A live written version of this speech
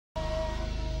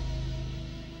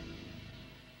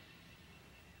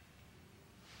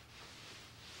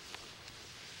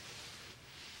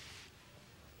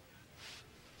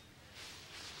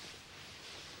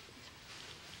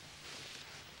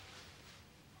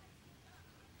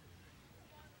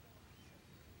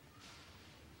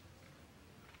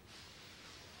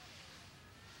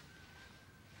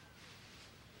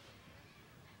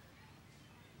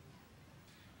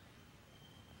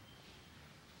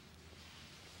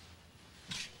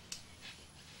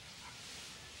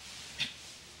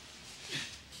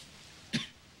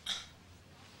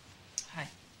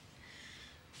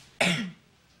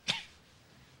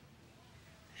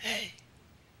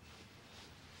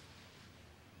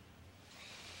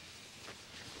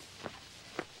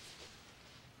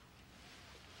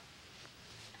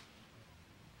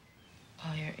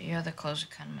other clothes are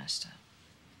kind of messed up.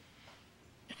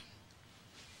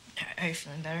 Are you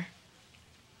feeling better?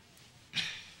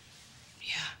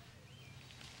 Yeah.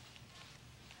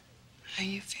 How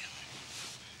you feeling?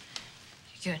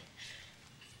 Good.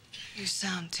 You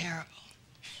sound terrible.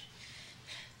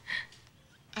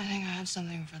 I think I had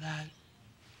something for that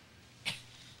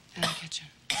in the kitchen.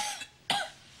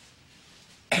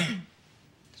 Some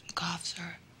cough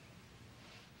syrup.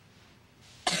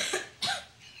 In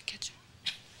the kitchen.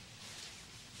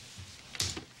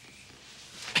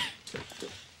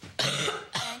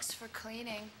 Thanks for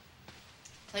cleaning.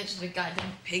 Place is a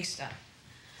goddamn pigsty.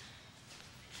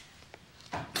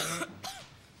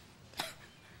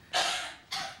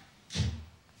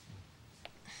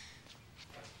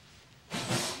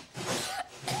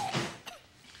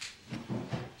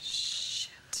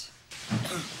 Shit.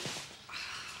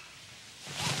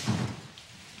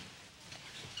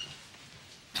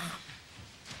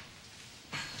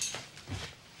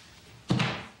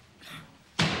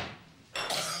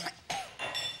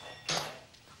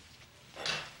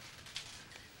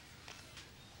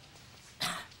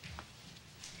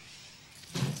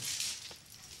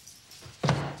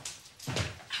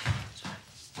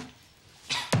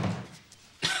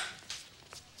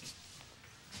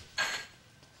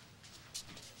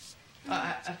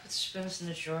 I put the spoons in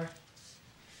the drawer.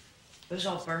 It was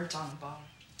all burnt on the bottom.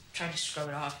 Tried to scrub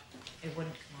it off. It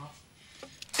wouldn't come off.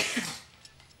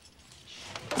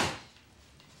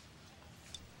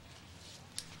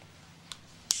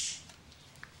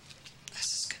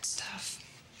 This is good stuff.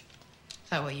 Is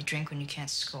that what you drink when you can't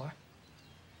score?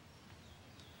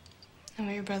 And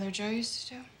what your brother Joe used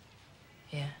to do?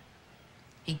 Yeah.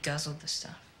 He guzzled the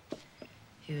stuff.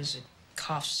 He was a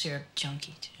cough syrup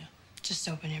junkie, too. Just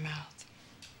open your mouth.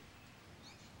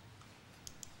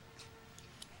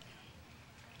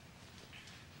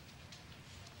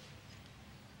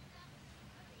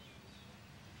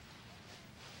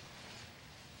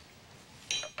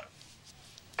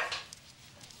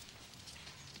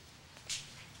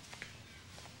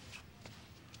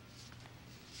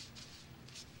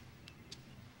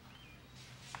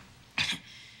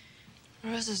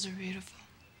 Roses are beautiful.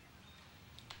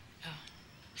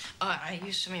 Oh, I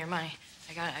used some of your money.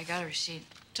 I got a receipt.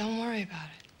 Don't worry about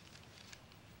it.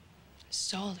 I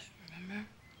stole it, remember?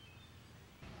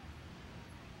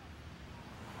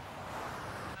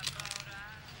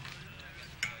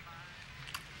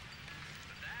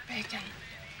 Bacon.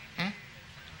 Hmm?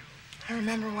 I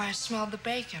remember when I smelled the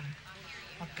bacon.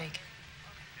 What bacon?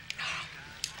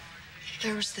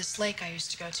 There was this lake I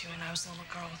used to go to when I was a little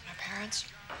girl with my parents.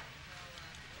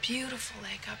 Beautiful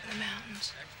lake up in the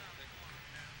mountains.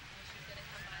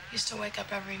 Used to wake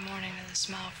up every morning to the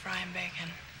smell of frying bacon.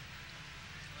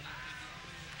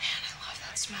 Man, I love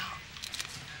that smell.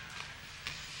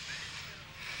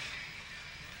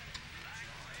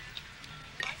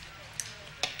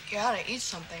 You gotta eat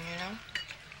something, you know?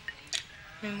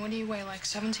 I mean, what do you weigh, like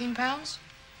 17 pounds?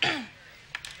 Yeah.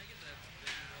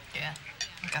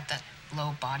 I got that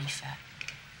low body fat.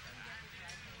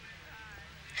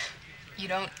 You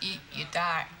don't eat, you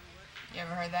die. You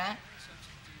ever heard that?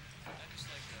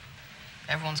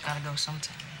 Everyone's got to go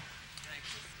sometime.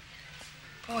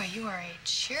 Boy, you are a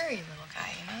cheery little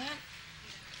guy, you know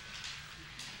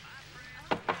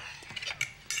that?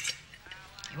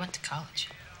 You went to college.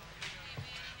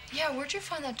 Yeah, where'd you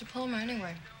find that diploma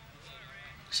anyway?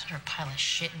 It's under a pile of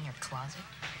shit in your closet.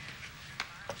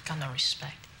 You've got no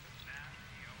respect.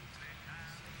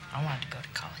 I wanted to go to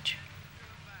college.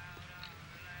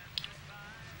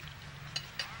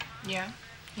 Yeah?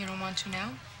 You don't want to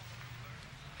now?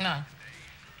 No, I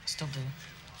still do.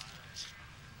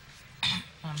 I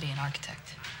want to be an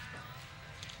architect.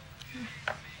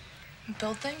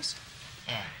 Build things?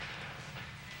 Yeah.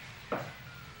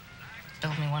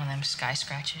 Build me one of them sky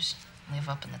scratchers. Live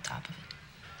up in the top of it.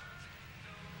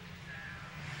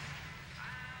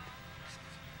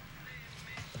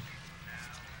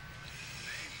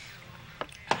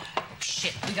 Oh,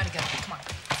 shit. We gotta go. Come on.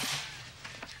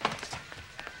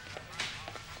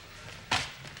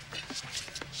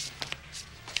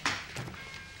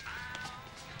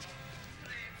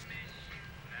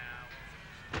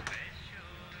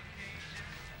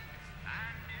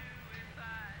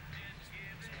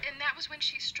 When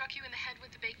she struck you in the head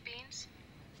with the baked beans?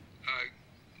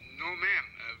 No, ma'am.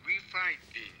 Refried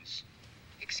beans.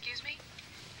 Excuse me?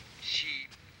 She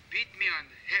beat me on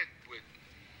the head with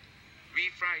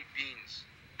refried beans.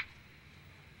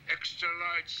 Extra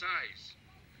large size.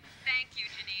 Thank you,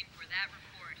 Janine, for that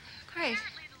report. Great.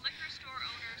 Apparently, the liquor store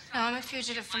owner Now I'm a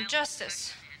fugitive from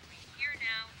justice. and we hear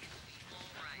now it will be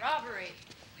all right. Robbery.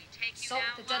 We take you Assault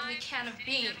now with a deadly live can to of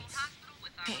City General beans. Hospital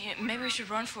with Maybe we should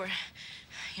run for it,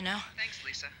 you know? Thanks,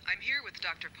 Lisa. I'm here with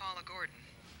Dr. Paula Gordon.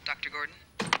 Dr. Gordon?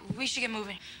 We should get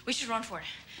moving. We should run for it.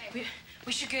 Hey.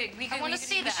 We should get... I want to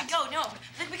see that. We should go. No,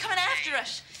 they'll be coming after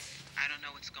us. I don't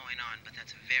know what's going on, but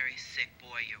that's a very sick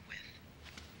boy you're with.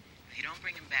 If you don't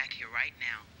bring him back here right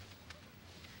now,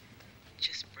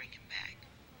 just bring him back.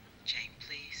 Jane,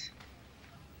 please.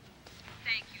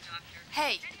 Thank you, Doctor.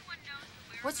 Hey, Anyone knows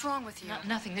the what's wrong with you?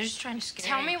 Nothing. They're just trying to scare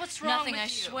Tell you. me what's wrong nothing, with I you.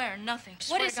 swear, nothing. What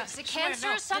Swear is to God. this, a Swear, cancer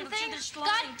no. or something? They're just God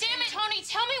lying. damn it, Tony,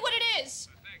 tell me what it is.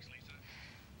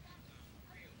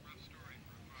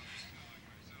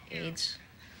 AIDS.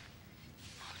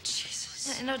 Oh,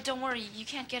 Jesus. No, don't worry. You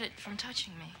can't get it from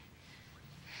touching me.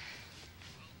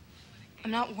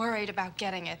 I'm not worried about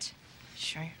getting it.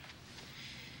 Sure.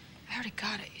 I already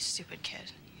got it, you stupid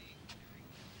kid.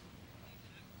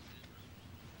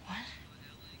 What?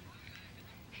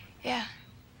 Yeah.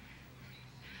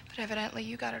 But evidently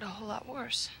you got it a whole lot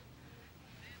worse.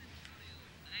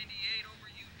 98 over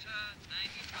Utah,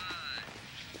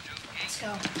 95. Let's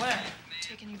go. Where?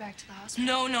 Taking you back to the hospital.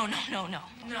 No. No.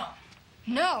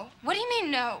 No. What do you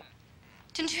mean, no?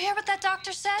 Didn't you hear what that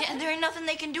doctor said? Yeah, and there ain't nothing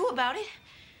they can do about it.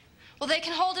 Well, they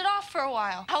can hold it off for a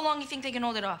while. How long do you think they can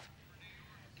hold it off?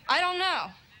 I don't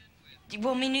know.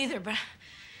 Well, me neither, but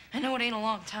I know it ain't a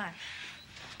long time.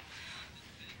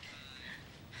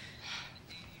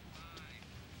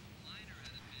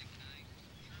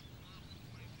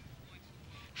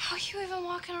 How are you even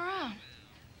walking around?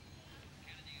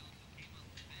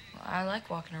 Well, I like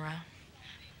walking around.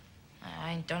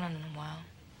 I ain't done it in a while.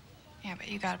 Yeah, but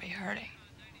you gotta be hurting.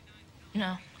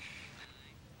 No.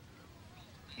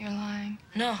 You're lying.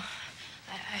 No.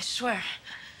 I swear.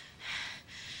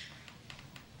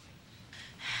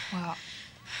 Well,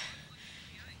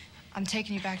 I'm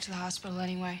taking you back to the hospital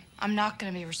anyway. I'm not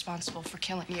gonna be responsible for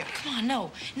killing you. Come on,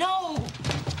 no. No!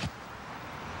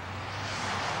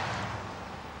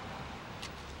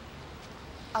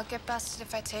 I'll get busted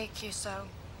if I take you, so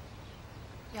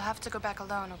you'll have to go back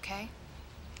alone, okay?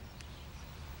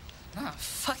 No,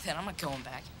 fuck that. I'm not going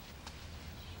back.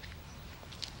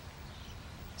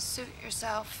 Suit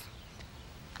yourself.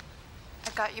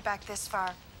 I got you back this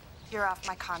far. You're off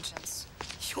my conscience.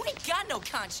 You ain't got no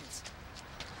conscience.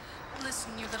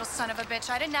 Listen, you little son of a bitch.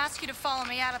 I didn't ask you to follow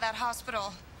me out of that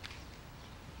hospital.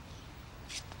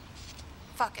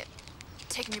 Fuck it.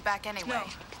 Taking you back anyway.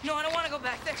 No, I don't want to go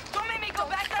back there. Don't make me go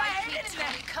back there. I fight hate me, it in there.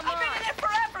 Tony. Come I've been on. in there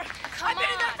forever. I've been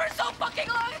in there for so fucking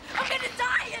long. I'm gonna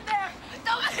die in there.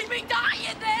 Don't make me die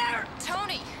in there.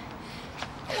 Tony!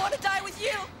 I want to die with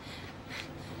you.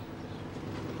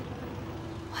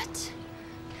 What?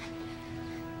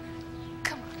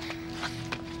 Come on.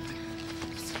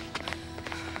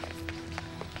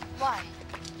 Why?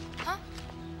 Huh?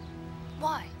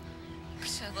 Why?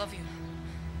 Because I love you.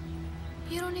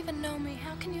 You don't even know me.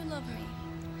 How can you love me?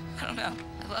 I don't know.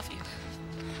 I love you.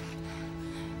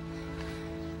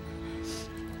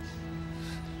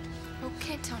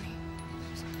 Okay, Tony.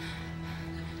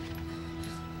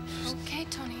 Okay,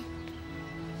 Tony.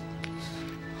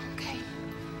 Okay.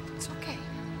 It's okay.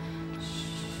 Shh.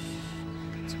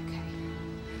 It's okay.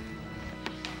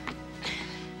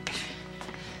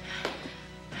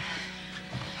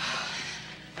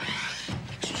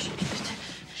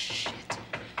 Shit.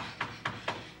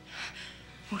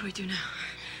 What do we do now?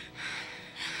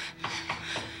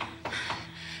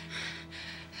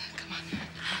 Come on.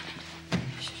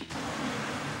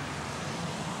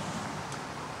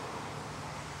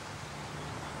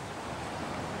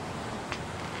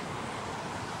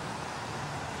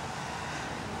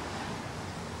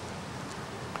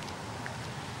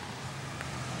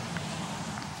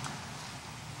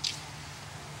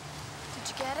 Did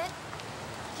you get it?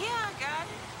 Yeah, I got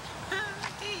it.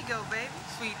 Here you go, baby.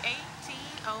 Sweet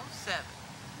 1807.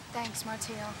 Thanks,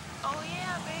 Martio. Oh,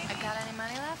 yeah, baby. I got any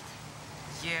money left?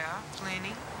 Yeah,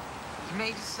 plenty. You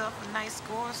made yourself a nice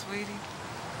score, sweetie.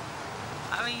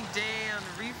 I mean, damn,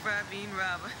 the refried bean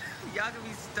robber. Y'all gonna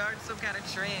be starting some kind of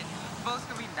trend. Folks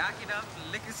gonna be knocking up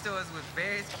liquor stores with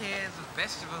various cans of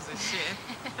vegetables and shit.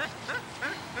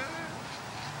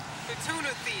 The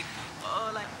tuna thief.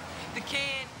 Oh, like the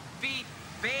canned beef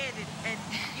bandit and,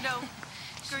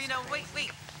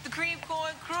 wait, the cream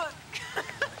corn crook.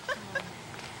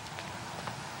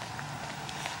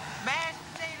 Mashed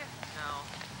potato. No.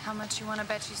 How much you want to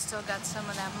bet you still got some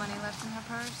of that money left in your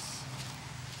purse?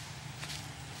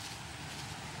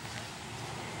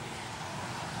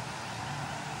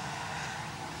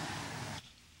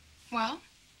 Well,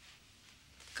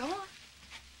 go on.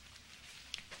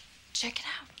 Check it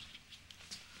out.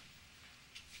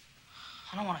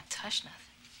 I don't want to touch nothing.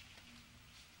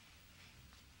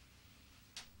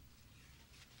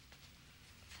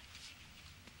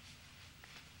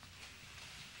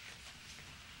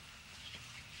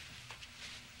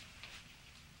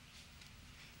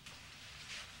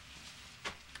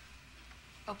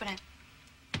 Open it.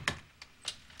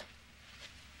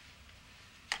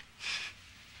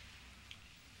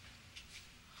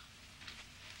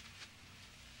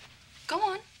 Go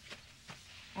on.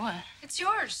 What? It's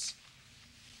yours.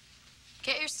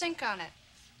 Get your sink on it.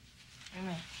 What do you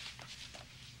mean?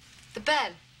 The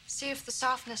bed. See if the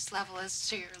softness level is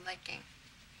to your liking.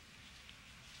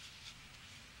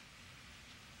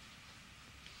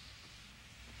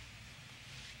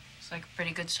 It's like a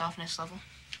pretty good softness level.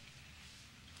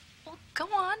 Well, go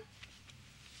on.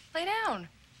 Lay down.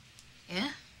 Yeah?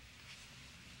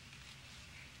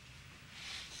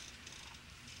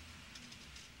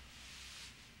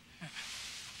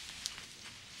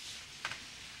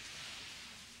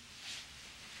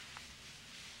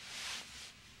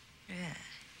 Yeah.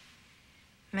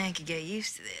 Man could get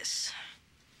used to this.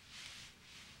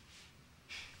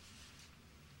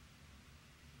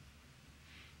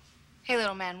 Hey,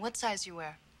 little man, what size you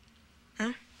wear?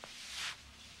 Huh?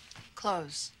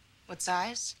 Clothes. What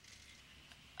size?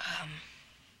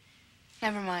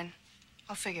 Never mind.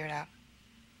 I'll figure it out.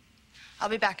 I'll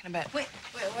be back in a bit. Wait,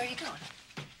 where are you going?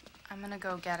 I'm gonna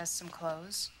go get us some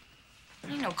clothes.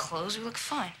 I need no clothes. We look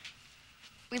fine.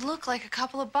 We look like a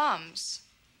couple of bums.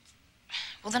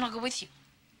 Well, then I'll go with you.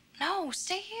 No,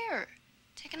 stay here.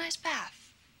 Take a nice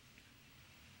bath.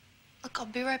 Look, I'll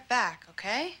be right back,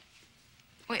 okay?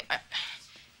 Wait,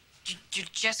 you're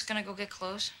just gonna go get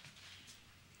clothes?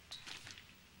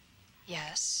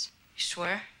 Yes. You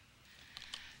swear?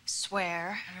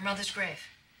 Swear. On your mother's grave.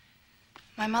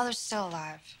 My mother's still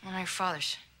alive. On your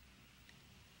father's.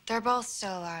 They're both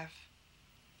still alive.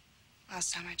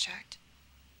 Last time I checked.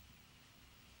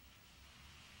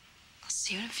 I'll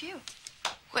see you in a few.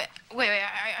 Wait.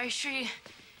 Are you sure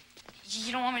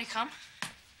you don't want me to come?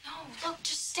 No, look,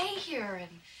 just stay here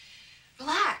and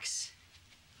relax.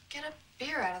 Get a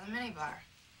beer out of the minibar.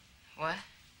 What?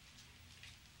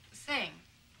 The thing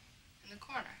in the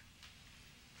corner.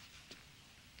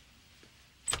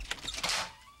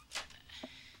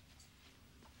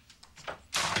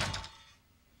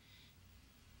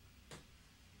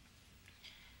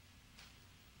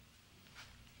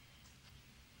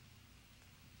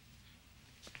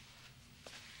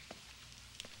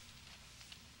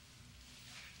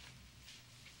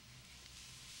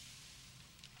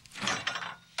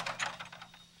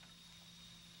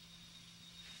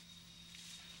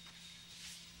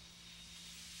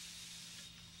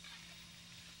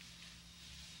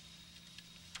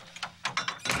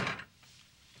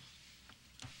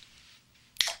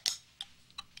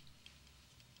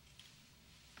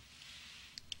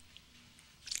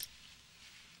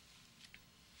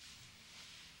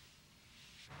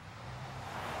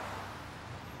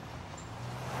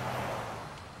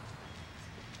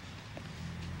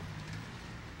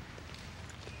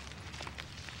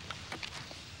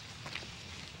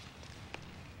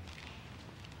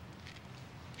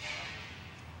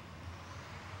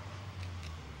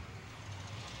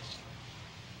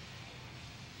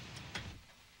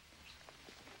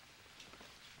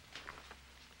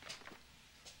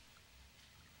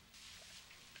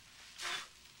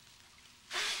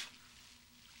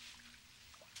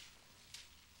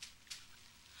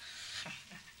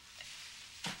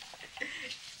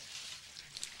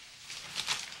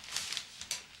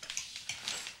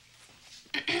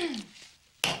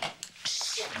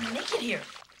 Shit, I'm naked here.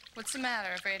 What's the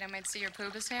matter? Afraid I might see your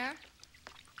pubis hair?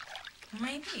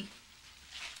 Maybe.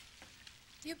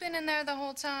 You been in there the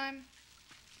whole time?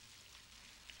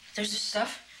 There's this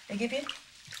stuff they give you.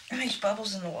 Nice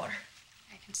bubbles in the water.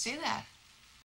 I can see that.